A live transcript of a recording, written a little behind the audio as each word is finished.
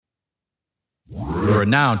are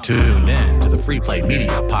now tuned in to the Free Play Media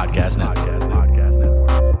Podcast Network.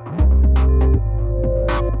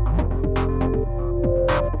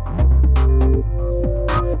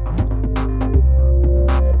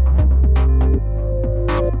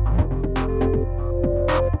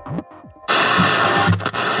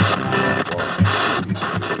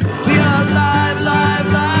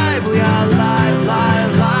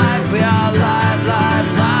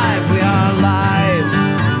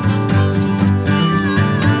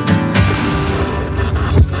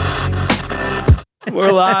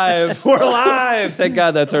 We're live. We're live. Thank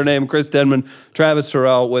God that's our name. Chris Denman, Travis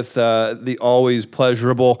Terrell with the always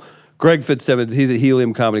pleasurable Greg Fitzsimmons. He's at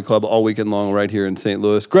Helium Comedy Club all weekend long right here in St.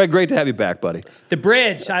 Louis. Greg, great to have you back, buddy. The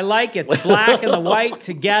bridge. I like it. The black and the white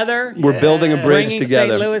together. We're building a bridge bringing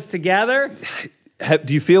together. St. Louis together.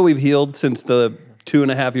 Do you feel we've healed since the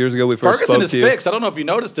 2.5 years ago we first Ferguson spoke is to you? fixed. I don't know if you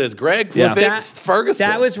noticed this. Greg Yeah. fixed Ferguson.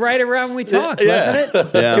 That was right around when we talked, Yeah. wasn't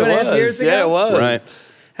it? Yeah. 2.5 years ago? Yeah, it was. Right.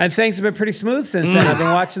 And things have been pretty smooth since then. I've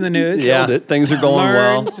been watching the news. Yeah, things are going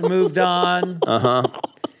well. Learned, moved on.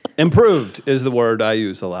 Improved is the word I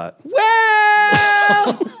use a lot.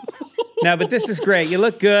 Well! No, but this is great. You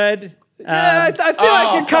look good. Yeah, I feel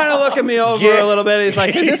like you kind of look at me over a little bit. He's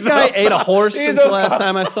like, this guy ate a horse since the last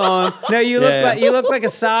time I saw him. No, you look like a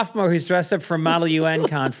sophomore who's dressed up for a Model UN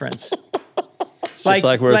conference. Just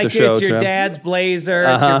like we're at the show, it's your Trev. dad's blazer,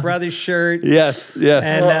 it's your brother's shirt. Yes.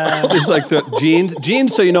 And, just like the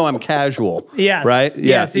jeans, so you know I'm casual. Yes. Right?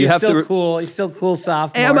 Yeah, so you you're have still to. cool. You're still cool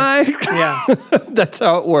sophomore. Am I? Yeah. That's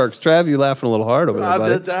how it works. Trav, you laughing a little hard over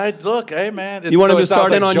there, buddy. Look, hey, man. You wanted to it sounds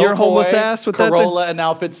start in on Joe your homeless Boy, ass with that thing? Corolla and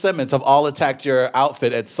Alfred Simmons have all attacked your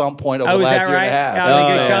outfit at some point over the is last that year right? and a half. Yeah, Oh,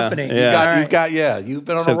 good yeah. company. Yeah. You've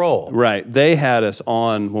been on a roll. Right. They had us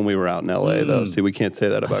on when we were out in LA, though. See, we can't say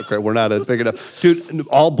that about Greg. We're not big enough. Dude,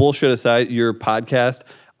 all bullshit aside, your podcast,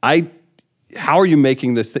 how are you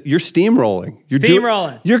making this? You're steamrolling.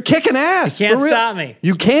 Steamrolling. You're kicking ass. You can't for real. stop me.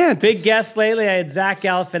 You can't. Big guest lately. I had Zach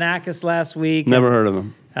Galifianakis last week. Never heard of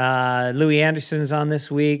him. Louis Anderson's on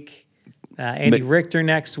this week. Andy Richter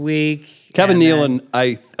next week. Kevin and Nealon,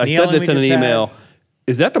 I said this in an email.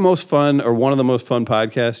 Is that the most fun or one of the most fun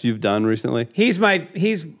podcasts you've done recently?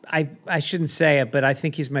 I shouldn't say it, but I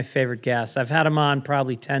think he's my favorite guest. I've had him on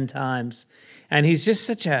probably 10 times. And he's just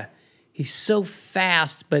he's so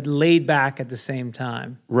fast but laid back at the same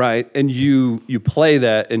time. Right. And you play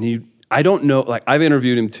that and I don't know, like I've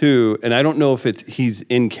interviewed him too, and I don't know if he's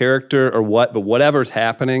in character or what, but whatever's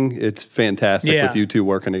happening, it's fantastic with you two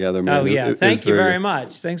working together, man. Oh, yeah. Thank you very good.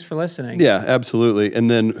 much. Thanks for listening. Yeah, absolutely. And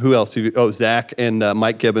then who else? Zach and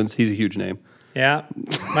Mike Gibbons. He's a huge name. Yeah.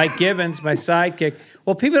 Mike Gibbons, my sidekick.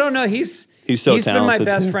 Well, people don't know he's so been my talented,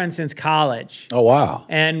 best too. friend since college. Oh, wow.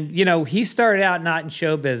 And, he started out not in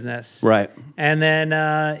show business. Right. And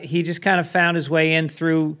then he just kind of found his way in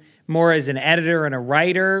through more as an editor and a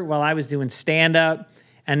writer while I was doing stand-up.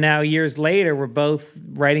 And now years later, we're both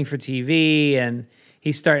writing for TV, and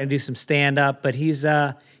he's starting to do some stand-up. But he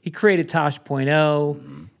created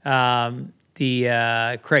Tosh.0,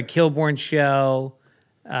 the Craig Kilborn show,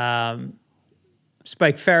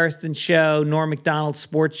 Spike Feresten show, Norm Macdonald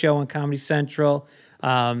sports show on Comedy Central.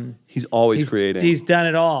 He's always creating. He's done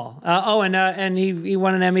it all. And he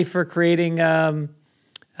won an Emmy for creating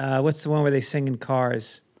what's the one where they sing in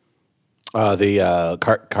cars? The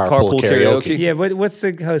Carpool carpool karaoke. Yeah, what's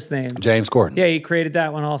the host name? James Corden. Yeah, he created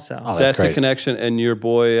that one also. Oh, That's crazy. a connection. And your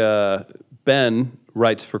boy Ben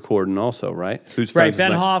writes for Corden also, right? Who's Right, friends with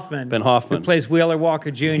Ben Mike? Hoffman. Ben Hoffman. Who plays Wheeler Walker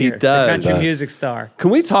Jr., He does. the country Does. music star.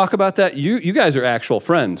 Can we talk about that? You guys are actual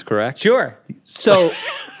friends, correct? Sure. So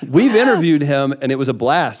we've interviewed him, and it was a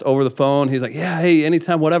blast over the phone. He's like, yeah, hey,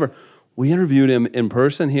 anytime, whatever. We interviewed him in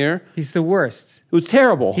person here. He's the worst. It was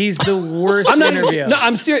terrible. He's the worst I'm not interview. No,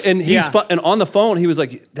 I'm serious. And he's fun. And on the phone, he was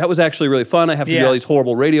like, that was actually really fun. I have to do all these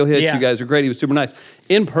horrible radio hits. Yeah. You guys are great. He was super nice.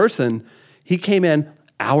 In person, he came in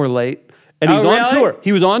hour late, and he's Oh, on really? tour.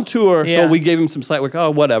 He was on tour, so Yeah. we gave him some slack. Like,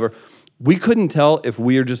 oh, whatever. We couldn't tell if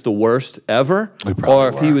we are just the worst ever, or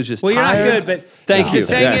if he was just Well, you're not tired. good, but Thank you. The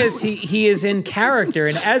thing Yeah. is, he is in character,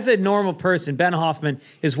 and as a normal person, Ben Hoffman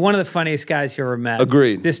is one of the funniest guys you ever met.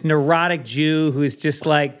 Agreed. This neurotic Jew who's just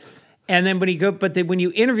like, and then when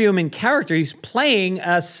you interview him in character, he's playing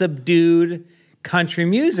a subdued country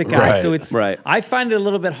music guy. Right. So it's Right. I find it a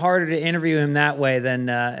little bit harder to interview him that way than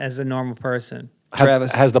as a normal person.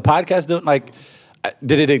 Travis. Has the podcast done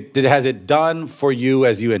Has it done for you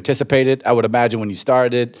as you anticipated? I would imagine when you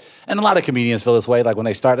started, and a lot of comedians feel this way. Like when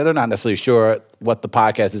they started, they're not necessarily sure what the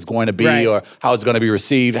podcast is going to be Right. or how it's going to be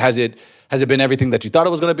received. Has it been everything that you thought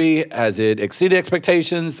it was going to be? Has it exceeded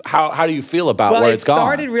expectations? How do you feel about where it's gone? Well, it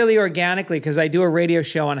started really organically because I do a radio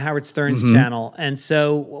show on Howard Stern's channel. And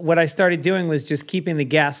so what I started doing was just keeping the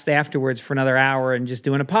guests afterwards for another hour and just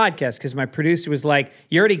doing a podcast because my producer was like,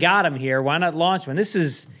 you already got them here. Why not launch one? This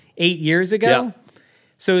is 8 years ago. Yeah.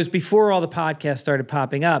 So it was before all the podcasts started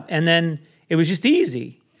popping up. And then it was just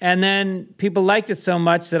easy. And then people liked it so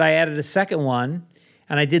much that I added a second one.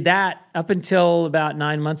 And I did that up until about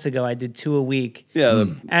 9 months ago. I did 2 a week. Yeah.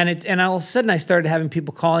 And all of a sudden I started having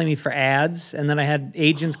people calling me for ads. And then I had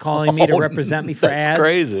agents calling me to represent me for that's ads.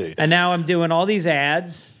 crazy. And now I'm doing all these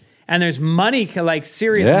ads. And there's money, like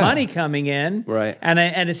serious money coming in. Right.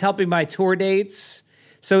 And it's helping my tour dates.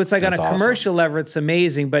 So it's like That's on a awesome. commercial level, it's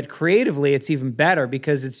amazing. But creatively, it's even better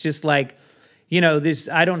because it's just like,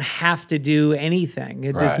 I don't have to do anything.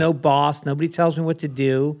 There's Right. no boss. Nobody tells me what to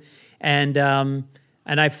do. And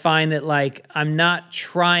I find that like I'm not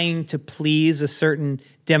trying to please a certain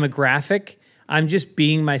demographic. I'm just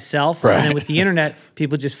being myself. Right. And then with the internet,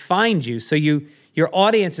 people just find you. So your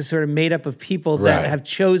audience is sort of made up of people that Right. have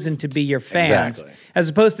chosen to be your fans, Exactly. as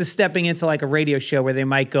opposed to stepping into like a radio show where they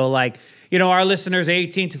might go like, our listeners are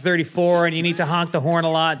 18 to 34 and you need to honk the horn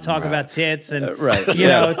a lot and talk about tits. And, Right.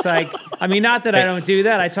 it's like, not that I don't do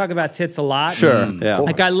that. I talk about tits a lot. Sure. Yeah.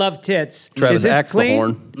 Like I love tits. Travis, Is this axe the clean?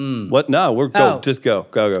 horn. What? No, we're go. Oh. Just go.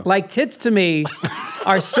 Go. Like tits to me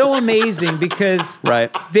are so amazing because Right.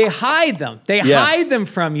 they hide them. They Yeah. hide them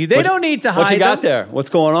from you. They don't need to hide What you got them. there? What's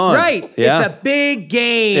going on? Right. Yeah. It's a big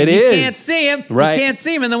game. It you is. can't see him. Right. You can't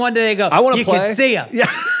see him. And then one day they go, I want to you play. can see him. Yeah.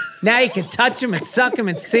 Now you can touch him and suck him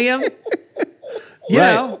and see him. You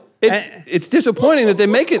Right. know? It's disappointing that they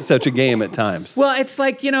make it such a game at times. Well, it's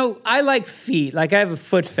like, I like feet. Like I have a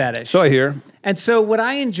foot fetish. So I hear. And so what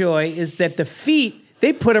I enjoy is that the feet,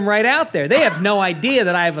 they put them right out there. They have no idea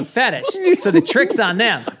that I have a fetish. So the trick's on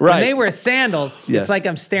them. Right. When they wear sandals, Yes. it's like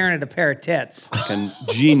I'm staring at a pair of tits. And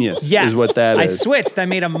genius Yes. is what that I is. switched. I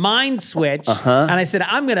made a mind switch. And I said,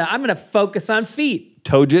 I'm gonna focus on feet.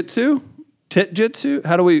 Toe-jitsu? Tit-jitsu?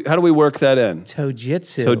 How do we work that in?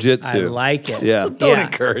 Toe-jitsu. Toe-jitsu. I like it. Yeah. Don't Yeah.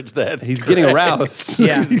 encourage that. He's getting aroused.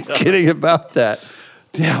 Yeah. He's kidding about that.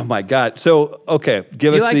 Oh my God. So, okay,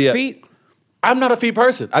 give You us like the feet? I'm not a feet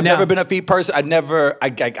person. I've No. never been a feet person.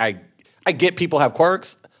 I get people have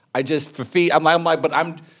quirks. For feet, I'm like, but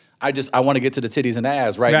I want to get to the titties and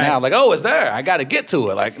ass right Right. now. Like, oh, it's there. I got to get to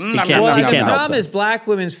it. Like, can't- Well, you the can't help problem them. is black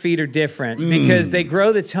women's feet are different because they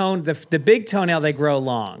grow the big toenail, they grow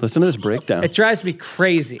long. Listen to this breakdown. It drives me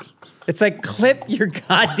crazy. It's like clip your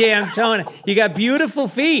goddamn toenail. You got beautiful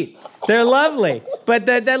feet. They're lovely. But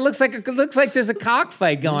that looks like there's a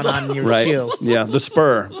cockfight going on in your Right. shoe. Yeah, the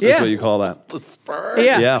spur is Yeah. what you call that. The spur.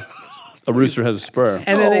 Yeah. Yeah. A rooster has a spur.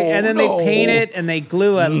 And then No. they paint it and they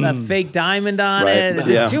glue a fake diamond on Right. it. There's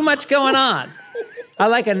Yeah. too much going on. I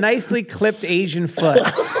like a nicely clipped Asian foot.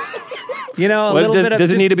 A little bit of does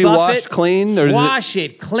it just need to be buff washed it, clean? Or wash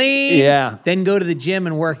it clean. Yeah. Then go to the gym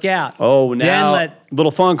and work out. Oh, now Then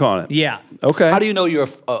little funk on it. yeah. Okay. How do you know you're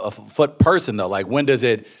a foot person though? Like, when does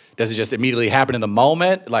it just immediately happen in the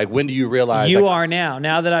moment? Like, when do you realize You like, are now.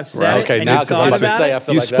 Now that I've said Right. it Okay, and now you've because thought I'm about to about say, it, I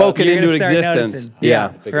feel You like spoke that. it You're into gonna start existence. noticing. Yeah.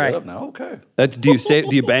 Figure it Right. out now. Okay.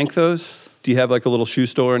 Do you bank those? Do you have like a little shoe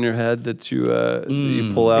store in your head that you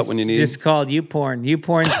pull out when you It's need? just called YouPorn.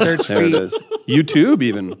 YouPorn search There it feet. is. YouTube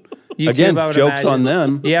even. YouTube, Again, I would jokes imagine. on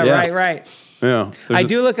them. Yeah, right. Yeah. I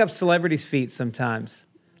do look up celebrities' feet sometimes.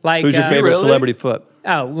 Like Who's your favorite Really? celebrity foot?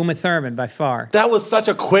 Oh, Uma Thurman by far. That was such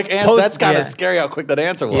a quick answer. Post- That's kind of Yeah. scary how quick that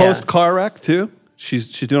answer was. Yeah. Post car wreck too. She's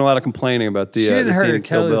doing a lot of complaining about the She didn't the hurt scene her in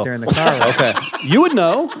Kill toes Bill. during the car wreck. Okay, you would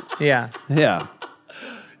know. Yeah. Yeah.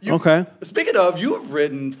 Okay. Speaking of, you've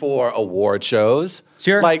written for award shows.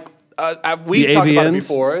 Sure. Like we've The talked about it AVNs?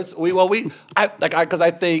 before. Because I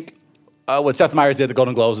think what Seth Meyers did at the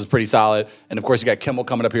Golden Globes was pretty solid, and of course you got Kimmel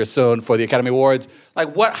coming up here soon for the Academy Awards.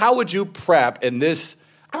 Like, how would you prep in this?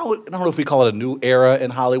 I don't know if we call it a new era in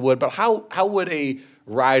Hollywood, but how would a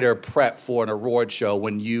writer prep for an award show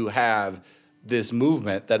when you have this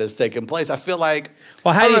movement that has taken place? I feel like.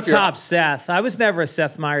 Well, I how don't do know you if you're- top Seth? I was never a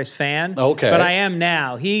Seth Meyers fan. Okay. But I am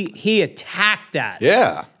now. He attacked that.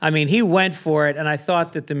 Yeah. I mean, he went for it, and I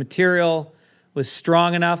thought that the material was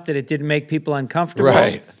strong enough that it didn't make people uncomfortable.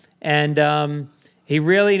 Right. And he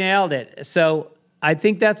really nailed it. So I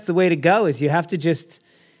think that's the way to go, is you have to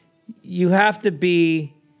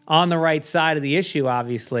be on the right side of the issue,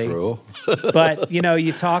 obviously. True. But,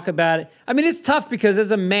 you talk about it. I mean, it's tough because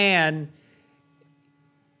as a man,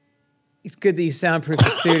 it's good that you soundproof the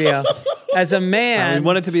studio. As a man, We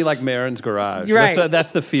want it to be like Marin's garage. Right.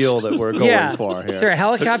 That's the feel that we're going for here. Is there a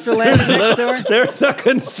helicopter landing next door?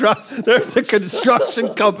 There's a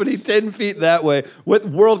construction company 10 feet that way with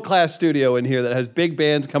world-class studio in here that has big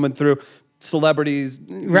bands coming through, celebrities.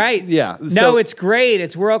 Right. Yeah. No, it's great.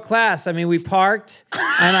 It's world class. I mean, we parked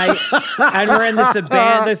and we're in this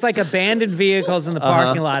there's like abandoned vehicles in the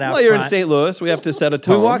parking lot out Well, you're in front. St. Louis. We have to set a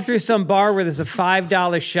tone. We walk through some bar where there's a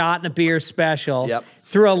 $5 shot and a beer special. Yep.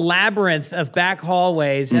 Through a labyrinth of back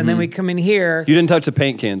hallways, and then we come in here. You didn't touch the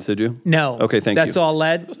paint cans, did you? No. Okay, thank you. That's all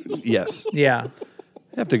lead? Yes. Yeah.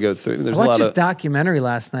 You have to go through. There's I a watched lot this of. documentary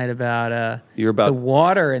last night about, You're about- the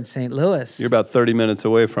water in St. Louis. You're about 30 minutes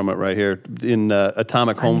away from it right here in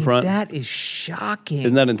Atomic Homefront. That is shocking.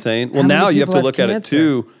 Isn't that insane? Well, How many now you have to people look have at it cancer?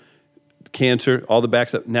 too. Cancer, all the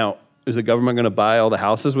backs up. Now, is the government going to buy all the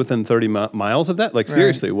houses within 30 miles of that? Like,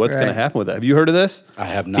 seriously, what's going to right. happen with that? Have you heard of this? I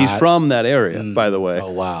have not. He's from that area, by the way. Oh,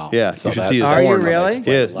 wow. Yeah, So you should that- see his Are you porn. really?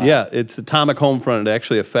 Yes, yeah. It's Atomic Homefront. It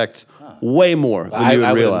actually affects way more than you would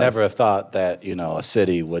I would realize. never have thought that a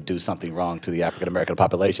city would do something wrong to the African American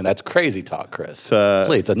population. That's crazy talk, Chris.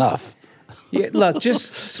 Please, enough. Yeah, look,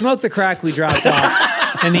 just smoke the crack we dropped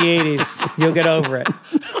off in the 80s. You'll get over it.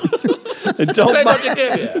 And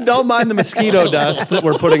don't mind the mosquito dust that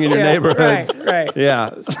we're putting in your Yeah, neighborhoods. right.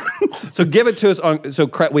 Yeah. So give it to us on.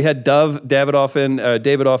 We had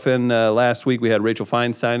Davidoff in last week. We had Rachel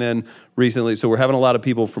Feinstein in recently. So we're having a lot of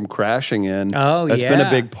people from Crashing in. Oh, That's been a yeah.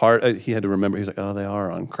 big part. He had to remember. He's like, oh, they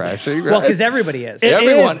are on Crashing. Well, because everybody is.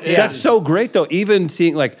 Everyone is. That's so great though. Even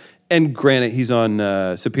seeing and granted, he's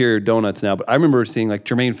on Superior Donuts now, but I remember seeing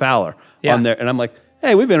Jermaine Fowler Yeah. on there, and I'm like,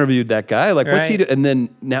 hey, we've interviewed that guy. What's he Right. do? And then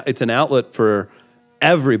now it's an outlet for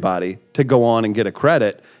everybody to go on and get a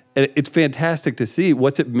credit. And it's fantastic to see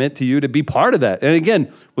what's it meant to you to be part of that. And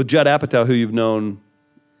again, with Judd Apatow, who you've known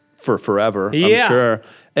for forever, Yeah. I'm sure.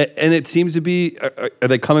 And it seems to be, are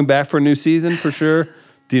they coming back for a new season for sure?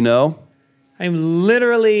 Do you know? I'm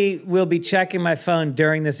literally will be checking my phone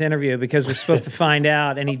during this interview because we're supposed to find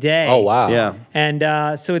out any day. Oh, wow. Yeah.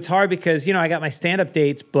 And so it's hard because, I got my stand-up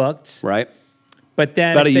dates booked. Right. But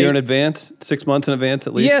then About a if year they- in advance, 6 months in advance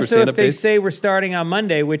at least Yeah, for so if stand-up they dates? say we're starting on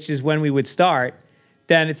Monday, which is when we would start,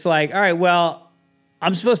 then it's like, all right, well,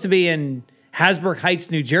 I'm supposed to be in Hasbrook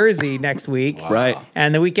Heights, New Jersey next week. Right.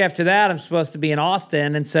 And the week after that, I'm supposed to be in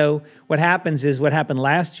Austin. And so what happens is what happened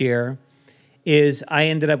last year is I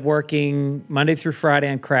ended up working Monday through Friday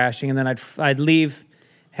on Crashing, and then I'd leave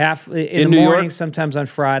half in the New morning, York? sometimes on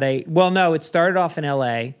Friday. Well, no, it started off in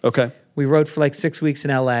L.A. Okay. We wrote for 6 weeks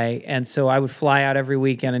in LA, and so I would fly out every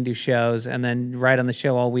weekend and do shows, and then write on the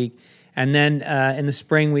show all week. And then in the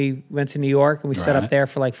spring, we went to New York, and we set up there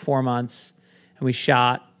for 4 months, and we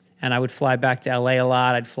shot. And I would fly back to LA a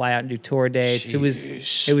lot. I'd fly out and do tour dates. It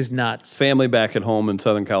was nuts. Family back at home in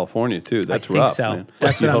Southern California too. That's I think rough, so. man.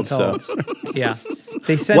 That's You what I'm hope told. Yeah,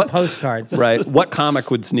 they sent What- postcards. Right. What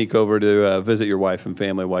comic would sneak over to visit your wife and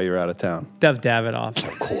family while you're out of town? Dove Davidoff.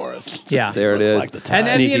 Of course. Yeah. There it Looks is. like the type. And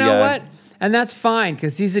then Sneaky you know guy. what? And that's fine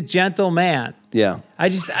because he's a gentle man. Yeah. I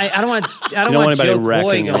don't want don't want anybody Joe Coy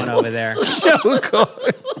wrecking going it. over there.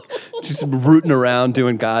 Just rooting around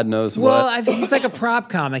doing God knows Well, what. he's like a prop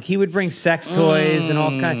comic. He would bring sex toys and all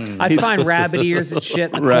kinds. I'd find rabbit ears and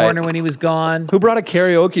shit in the Right. corner when he was gone. Who brought a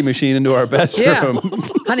karaoke machine into our Yeah, bedroom?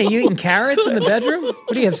 honey, you eating carrots in the bedroom?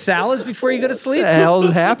 What do you have salads before you go to sleep? What the hell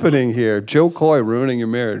is happening here? Joe Coy ruining your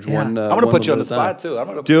marriage. Yeah. One. I'm going to one put you on little the time. spot, too. I'm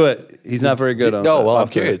gonna Do it. He's not very good on. No, well, I'm off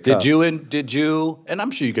the curious. cuff. Did you, and I'm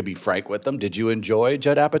sure you could be frank with them, did you enjoy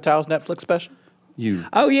Judd Apatow's Netflix special? You.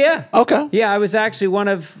 Oh yeah. Okay. Yeah, I was actually one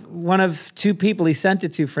of two people he sent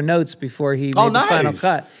it to for notes before he made the final nice.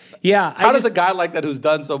 cut. Yeah. How does a guy like that who's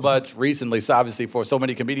done so much recently, so obviously for so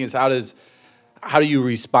many comedians, how do you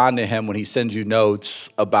respond to him when he sends you notes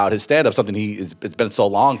about his stand-up, something it's been so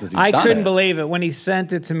long since he's I done couldn't it. believe it when he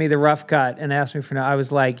sent it to me, the rough cut, and asked me for notes. I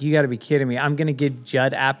was like, "You got to be kidding me! I'm going to give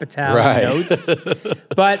Judd Apatow Right. notes."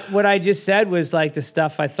 But what I just said was the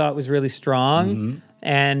stuff I thought was really strong,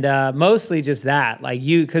 and mostly just that,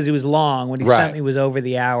 because it was long. When he Right. sent me, it was over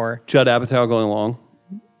the hour. Judd Apatow going long.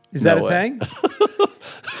 Is that No a way. thing?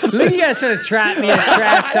 Look, you guys trying to trap me into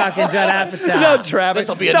trash talking Judd Apatow. Travis.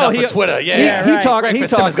 This'll be enough for Twitter. Yeah, right. Greg He Fitzsimmons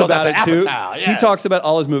talks goes about it after too. Apatow, He yes. talks about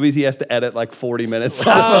all his movies. He has to edit 40 minutes off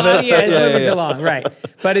Oh, of it. yeah, his movies are long, right.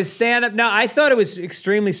 But his stand-up, no, I thought it was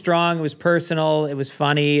extremely strong. It was personal. It was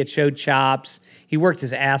funny. It showed chops. He worked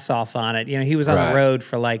his ass off on it. He was on Right. the road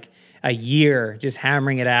for a year just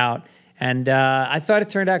hammering it out. And I thought it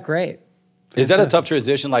turned out great. Is that a tough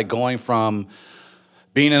transition, going from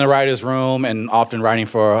being in the writer's room and often writing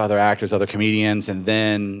for other actors, other comedians, and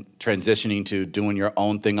then transitioning to doing your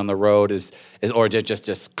own thing on the road is or it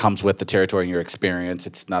just comes with the territory and your experience.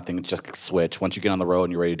 It's nothing, it's just a switch. Once you get on the road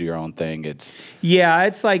and you're ready to do your own thing, it's... Yeah,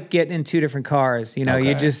 it's like getting in two different cars. You know,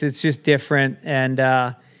 it's just different. And,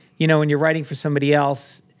 you know, when you're writing for somebody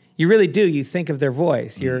else, you really do. You think of their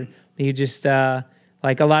voice. You just,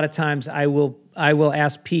 like a lot of times I will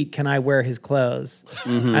ask Pete, can I wear his clothes?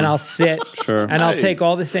 And I'll sit and I'll take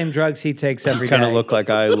all the same drugs he takes every day. Kind of look like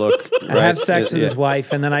I look. I have sex with his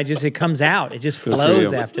wife, and then it comes out. It just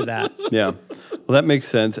flows after that. Yeah. Well, that makes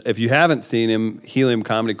sense. If you haven't seen him, Helium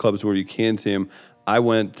Comedy Club is where you can see him. I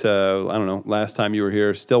went, I don't know, last time you were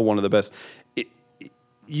here, still one of the best.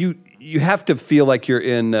 You have to feel like you're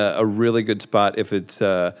in a really good spot if it's,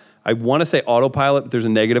 I want to say autopilot, but there's a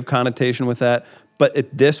negative connotation with that. But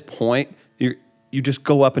at this point, you just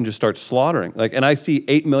go up and just start slaughtering. And I see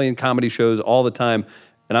 8 million comedy shows all the time,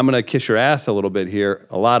 and I'm going to kiss your ass a lot of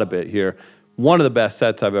bit here. One of the best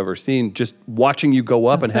sets I've ever seen, just watching you go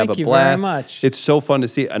up and have a blast. Thank you very much. It's so fun to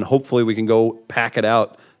see, and hopefully we can go pack it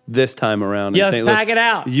out this time around. Yes, in St. pack Louis. it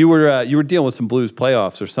out. You were dealing with some Blues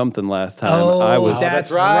playoffs or something last time. Oh,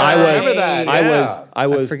 that's right. I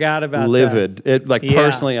was I forgot about livid.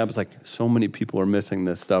 Personally, I was like, so many people are missing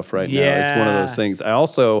this stuff right now. It's one of those things. I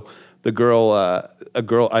also, I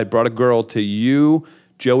brought a girl to you,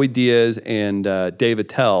 Joey Diaz, and Dave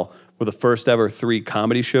Attell were the first ever 3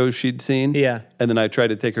 comedy shows she'd seen. Yeah. And then I tried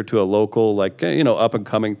to take her to a local, up and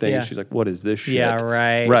coming thing. And she's like, what is this shit? Yeah,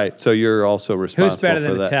 right. Right. So you're also responsible for that. Who's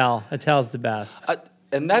better than Attell? Attell's the best.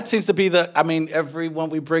 And that seems to be everyone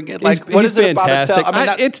we bring in. What is it fantastic. about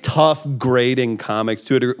Attell? It's tough grading comics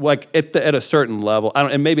to a degree, at a certain level.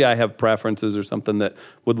 And maybe I have preferences or something that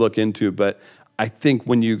would look into, but I think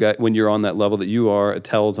when you're on that level that you are,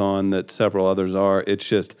 Attell's on, that several others are,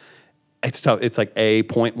 it's tough. It's like a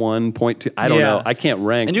 0.1, 0.2. I don't know. I can't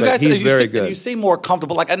rank. And you but guys, he's very good. And you seem more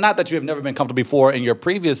comfortable. And not that you have never been comfortable before in your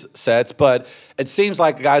previous sets, but it seems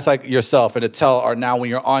like guys like yourself and Attell are now,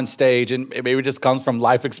 when you're on stage, and maybe it just comes from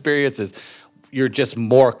life experiences, you're just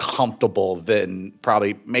more comfortable than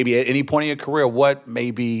probably maybe at any point in your career. What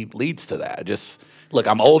maybe leads to that? Just look,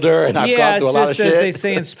 I'm older and I've gone through a lot of shit. As they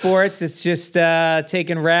say in sports, it's just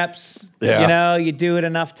taking reps. Yeah. You know, you do it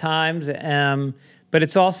enough times. But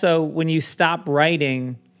it's also when you stop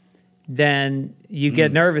writing, then you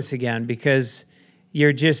get nervous again because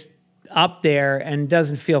you're just up there and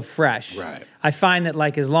doesn't feel fresh. Right. I find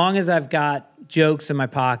that as long as I've got jokes in my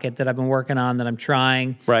pocket that I've been working on, that I'm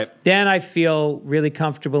trying, then I feel really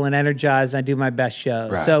comfortable and energized. And I do my best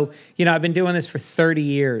shows. Right. So, I've been doing this for 30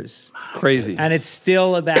 years. Crazy. And it's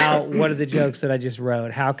still about what are the jokes that I just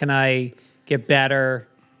wrote? How can I get better?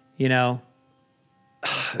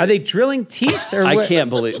 Are they drilling teeth? Or I can't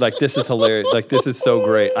believe, this is hilarious. This is so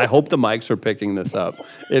great. I hope the mics are picking this up.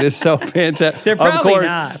 It is so fantastic. They're probably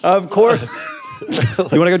not. Of course. You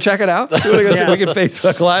want to go check it out? You want to go see Wicked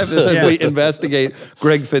Facebook Live? This as we investigate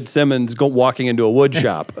Greg Fitzsimmons walking into a wood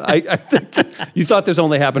shop. I think you thought this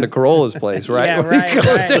only happened at Carolla's place, right? Yeah,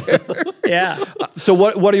 right. Yeah. So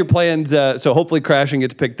what are your plans? So hopefully Crashing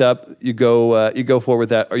gets picked up. You go forward with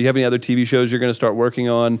that. Are you have any other TV shows you're going to start working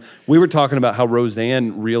on? We were talking about how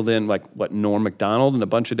Roseanne reeled in Norm Macdonald and a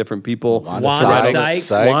bunch of different people.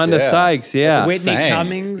 Wanda Sykes, yeah. Whitney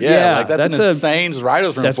Cummings. Yeah, that's an insane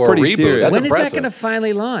writer's room for a pretty reboot. serious. That's When impressive. is that going to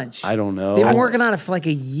finally launch? I don't know. They've been working on it for a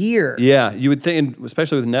year. Yeah, you would think,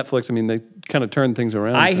 especially with Netflix. I mean, they kind of turn things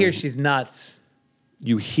around. I hear she's nuts.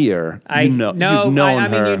 You hear? I you've known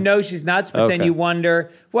her. mean, she's nuts, but then you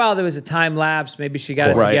wonder, well, there was a time lapse. Maybe she got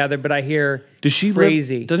it together, but I hear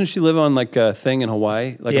crazy. Doesn't she live on a thing in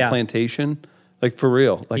Hawaii, a plantation? For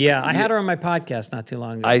real? I had her on my podcast not too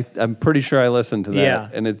long ago. I'm pretty sure I listened to that. Yeah.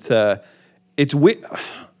 And it's weird.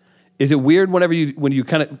 Is it weird when you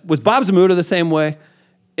kind of, was Bob Zamuda the same way,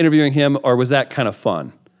 interviewing him, or was that kind of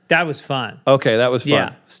fun? That was fun. Okay, that was fun.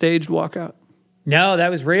 Yeah. Staged walkout? No, that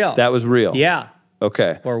was real. That was real? Yeah.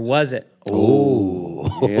 Okay. Or was it? Ooh.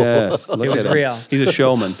 Yes. Look It was at him. real. He's a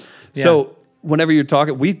showman. Yeah. So whenever you're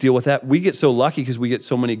talking, we deal with that. We get so lucky because we get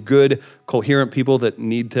so many good, coherent people that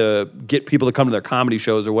need to get people to come to their comedy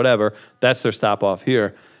shows or whatever. That's their stop off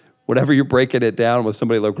here. Whenever you're breaking it down with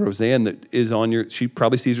somebody like Roseanne that is she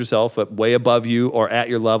probably sees herself way above you or at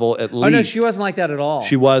your level at least. Oh, no, she wasn't like that at all.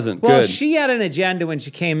 She wasn't. Well, Good. she had an agenda when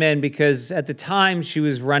she came in because at the time she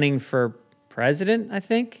was running for president, I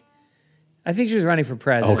think. I think she was running for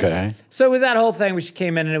president. Okay. So it was that whole thing where she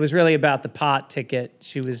came in and it was really about the pot ticket.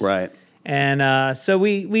 She was... Right. And so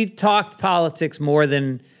we talked politics more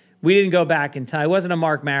than... We didn't go back in time. It wasn't a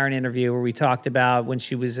Mark Maron interview where we talked about when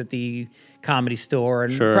she was at the Comedy Store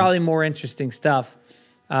and probably more interesting stuff.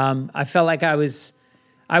 I felt like I was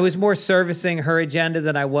more servicing her agenda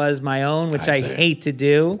than I was my own, which I see. hate to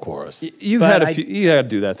do. Of course. You've But had a I- few. You got to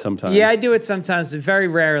do that sometimes. Yeah, I do it sometimes, but very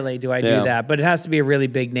rarely do I Yeah. do that. But it has to be a really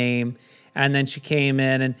big name. And then she came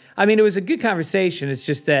in, and I mean, it was a good conversation. It's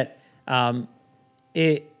just that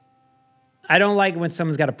I don't like when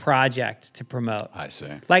someone's got a project to promote. I see.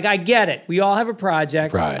 Like, I get it. We all have a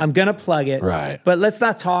project. Right. I'm going to plug it. Right. But let's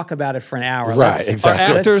not talk about it for an hour. Right, Let's- exactly. Are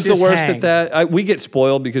let's actors the just worst hang. at that? We get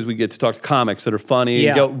spoiled because we get to talk to comics that are funny and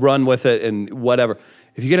Yeah. go run with it and whatever.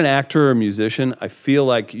 If you get an actor or a musician, I feel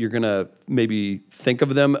like you're going to maybe think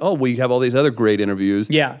of them, oh, we have all these other great interviews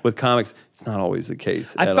Yeah. with comics. It's not always the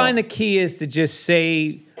case. I at find all. the key is to just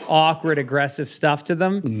say awkward, aggressive stuff to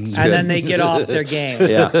them, and then they get off their game.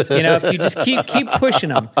 Yeah. You know, if you just keep pushing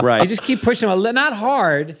them, Right. You just keep pushing them, not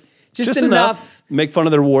hard, just enough. Make fun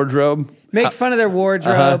of their wardrobe. Make fun of their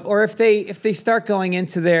wardrobe, or if they start going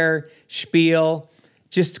into their spiel,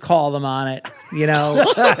 just call them on it. You know,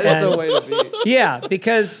 That's a way to be. yeah,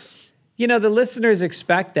 because you know the listeners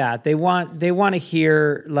expect that. They want to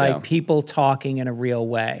hear like Yeah. people talking in a real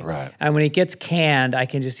way. Right. And when it gets canned, I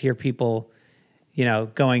can just hear people, you know,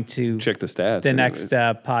 going to Check the stats. the next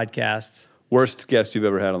podcast. Worst guest you've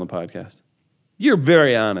ever had on the podcast? You're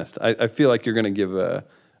very honest. I feel like you're going to give a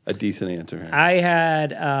decent answer here. I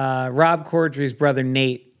had Rob Corddry's brother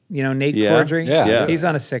Nate. You know Nate Yeah. Corddry? Yeah. He's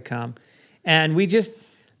on a sitcom. And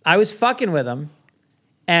I was fucking with him,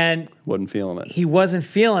 and Wasn't feeling it. he wasn't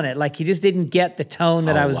feeling it. Like he just didn't get the tone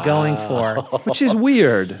that I was going for. Which is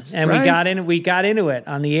weird. And right? we got into it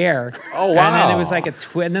on the air. Oh, And then wow. it was like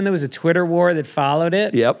and then there was a Twitter war that followed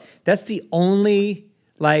it. Yep. That's the only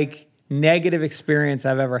like negative experience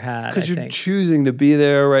I've ever had. Because I you're think. choosing to be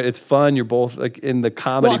there, right? It's fun. You're both like in the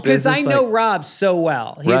comedy Well, because business. I know like- Rob so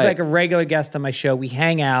well. He's Right. like a regular guest on my show. We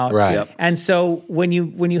hang out. Right. Yep. And so when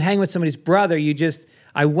you hang with somebody's brother,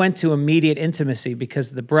 I went to immediate intimacy because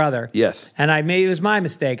of the brother. Yes. And it was my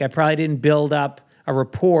mistake. I probably didn't build up a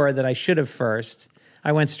rapport that I should have first.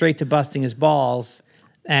 I went straight to busting his balls,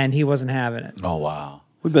 and he wasn't having it. Oh, wow.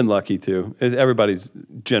 We've been lucky too. Everybody's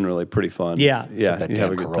generally pretty fun. Yeah. Yeah. That you have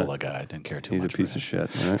damn a good Corolla time. guy. I didn't care too He's a much. piece for of him.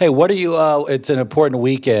 shit. All right? Hey, what are you? It's an important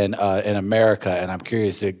weekend in America, and I'm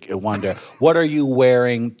curious to wonder what are you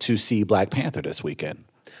wearing to see Black Panther this weekend?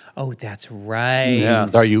 Oh, that's right. Yeah.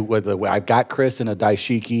 Are you? I've got Chris in a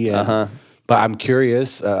daishiki, but I'm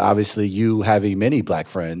curious. Obviously, you having many black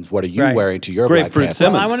friends. What are you Right. wearing to your Grapefruit Black Panther?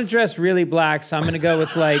 Simmons. Well, I want to dress really black, so I'm going to go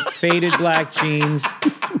with like faded black jeans,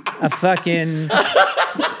 a fucking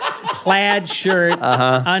plaid shirt,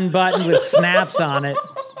 unbuttoned with snaps on it,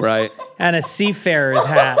 Right. and a seafarer's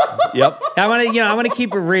hat. Yep. I want to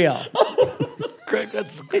keep it real. Greg,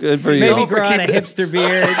 that's Good for you. Maybe grow on a hipster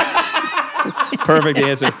beard. Perfect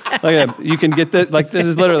answer. Look at him. You can get that. Like this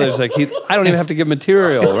is literally just like I don't even have to give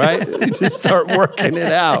material, right? You just start working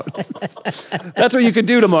it out. That's what you could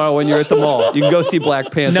do tomorrow when you're at the mall. You can go see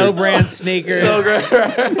Black Panther. No brand sneakers.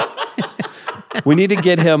 We need to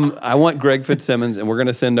get him. I want Greg Fitzsimmons, and we're going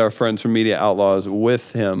to send our friends from Media Outlaws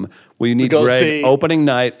with him. We need go Greg see- opening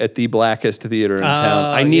night at the blackest theater in town.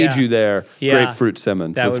 I need yeah. you there, Yeah. Grapefruit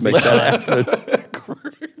Simmons. That Let's would make be that happen.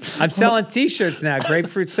 I'm selling T-shirts now.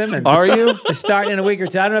 Grapefruit Simmons. Are you? They're starting in a week or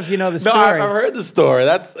two. I don't know if you know the no. story. I've heard the story.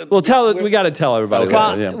 That's Well, we got to tell everybody. Okay.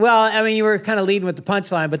 about Well, it, yeah. well, I mean, you were kind of leading with the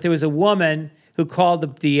punchline, but there was a woman who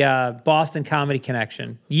called the Boston Comedy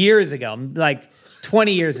Connection years ago, like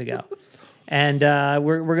 20 years ago. And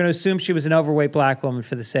we're going to assume she was an overweight black woman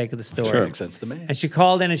for the sake of the story. Sure. makes sense to me. And she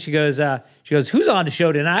called in and she goes, who's on the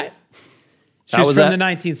show tonight? She How was was from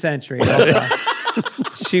that? the 19th century. Also.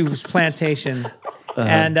 She was plantation.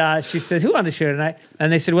 And she said, who on the show tonight?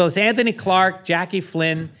 And they said, well, it's Anthony Clark, Jackie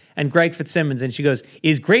Flynn, and Greg Fitzsimmons. And she goes,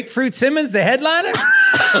 is Grapefruit Simmons the headliner?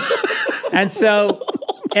 And so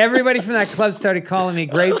everybody from that club started calling me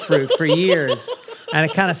Grapefruit for years. And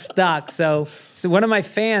it kind of stuck. So one of my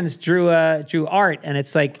fans drew art, and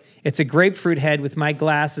it's a grapefruit head with my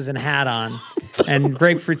glasses and hat on, and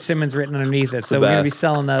Grapefruit Simmons written underneath it. So we're gonna be best.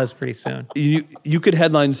 selling those pretty soon. You could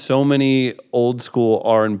headline so many old school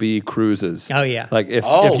R&B cruises. Oh, yeah. Like if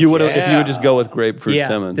Oh, you would yeah. just go with Grapefruit Yeah,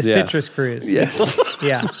 Simmons. the citrus cruise. Yes.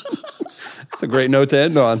 Yeah. That's a great note to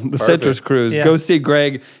end on. The Citrus Cruise. Yeah. Go see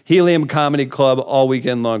Greg, Helium Comedy Club all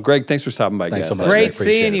weekend long. Greg, thanks for stopping by, Thanks guys. so much. Great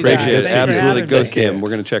Appreciate seeing it. you guys. Appreciate it. Thanks for Absolutely. having Go me. see him. We're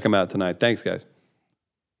going to check him out tonight. Thanks, guys.